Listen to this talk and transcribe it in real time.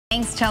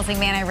Thanks, Chelsea.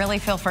 Man, I really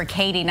feel for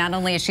Katie. Not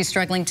only is she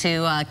struggling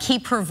to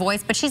keep her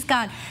voice, but she's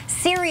got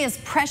serious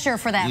pressure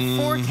for that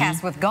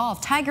forecast with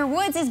golf. Tiger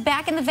Woods is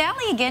back in the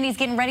Valley again. He's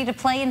getting ready to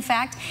play, in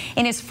fact,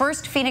 in his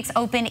first Phoenix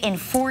Open in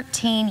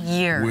 14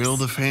 years. Will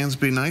the fans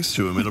be nice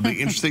to him? It'll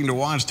be interesting to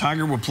watch.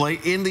 Tiger will play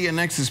India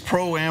Nexus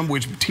Pro-Am,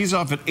 which tees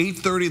off at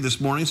 8:30 this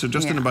morning, so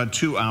just in about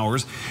 2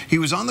 hours. He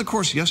was on the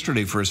course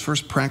yesterday for his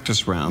first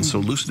practice round, so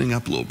loosening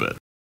up a little bit.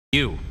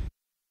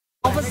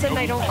 All of a sudden,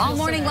 I don't all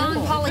morning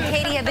long, Paul and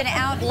Katie have been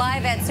out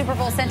live at Super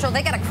Bowl Central.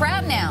 They got a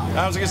crowd now.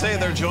 I was going to say,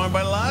 they're joined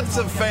by lots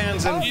of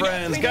fans and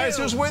friends. Guys,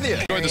 who's with you?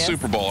 Enjoy the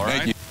Super Bowl, all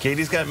right?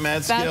 Katie's got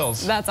mad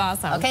skills. That's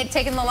awesome. Okay,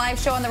 taking the live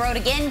show on the road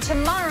again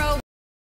tomorrow.